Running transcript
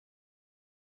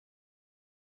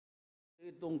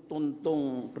Itong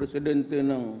tuntong presidente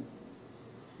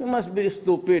he must be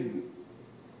stupid.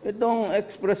 Itong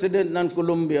ex-president ng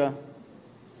Colombia,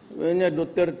 when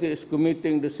Duterte is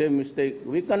committing the same mistake,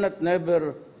 we cannot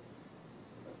never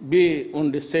be on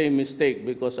the same mistake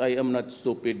because I am not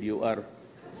stupid, you are.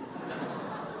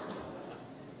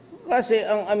 Kasi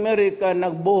ang Amerika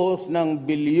nagbuhos ng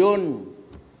bilyon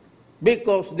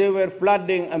because they were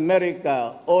flooding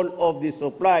America. All of the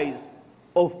supplies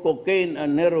of cocaine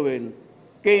and heroin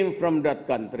came from that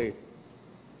country.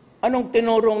 Anong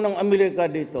tinurong ng Amerika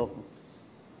dito?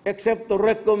 Except to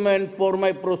recommend for my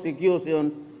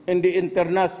prosecution in the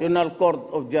International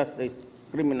Court of Justice,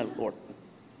 Criminal Court.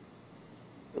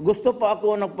 Gusto pa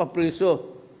ako nagpapriso.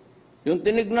 Yung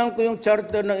tinignan ko yung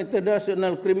charter ng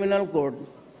International Criminal Court,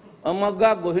 ang mga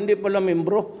gago, hindi pala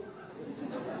membro.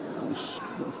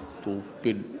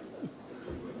 Stupid.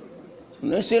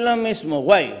 Sila mismo.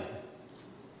 Why?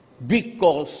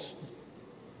 Because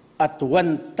at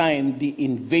one time they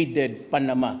invaded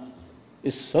Panama,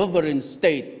 a sovereign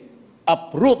state,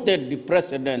 uprooted the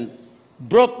president,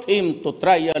 brought him to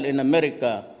trial in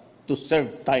America to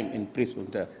serve time in prison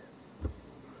there.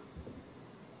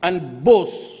 And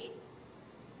boss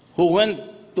who went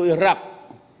to Iraq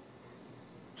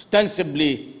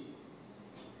ostensibly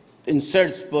in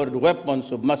search for the weapons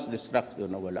of mass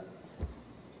destruction, nawala.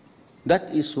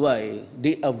 That is why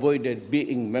they avoided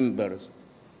being members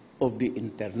of the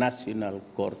International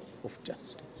Court of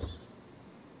Justice,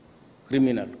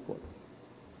 Criminal Court.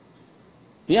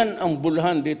 Yan ang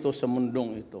bulhan dito sa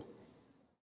mundong ito.